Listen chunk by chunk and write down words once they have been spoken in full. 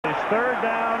3rd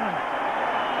down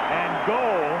and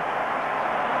goal.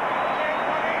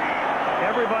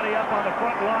 Everybody up on the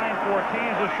front line for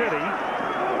Kansas City.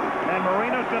 And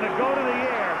Marino's going to go to the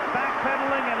air,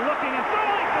 backpedaling and looking and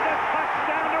throwing for the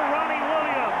touchdown to Ronnie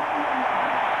Williams.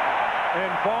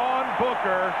 And Vaughn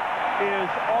Booker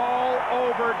is all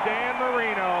over Dan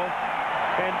Marino,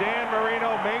 and Dan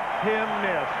Marino makes him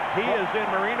miss. He is in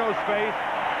Marino's face,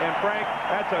 and Frank,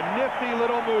 that's a nifty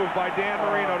little move by Dan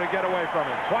Marino to get away from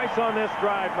him. Twice on this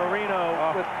drive, Marino,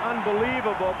 with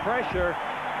unbelievable pressure,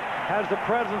 has the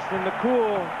presence and the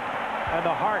cool and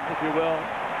the heart, if you will,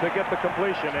 to get the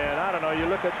completion. And I don't know, you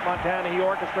look at Montana, he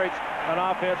orchestrates an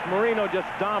offense. Marino just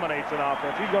dominates an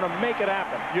offense. He's going to make it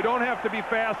happen. You don't have to be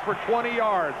fast for 20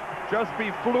 yards. Just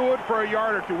be fluid for a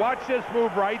yard or two. Watch this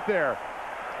move right there.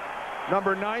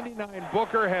 Number 99,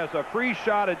 Booker, has a free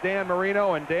shot at Dan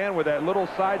Marino, and Dan, with that little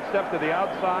sidestep to the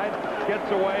outside, gets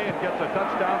away and gets a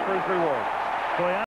touchdown for his reward.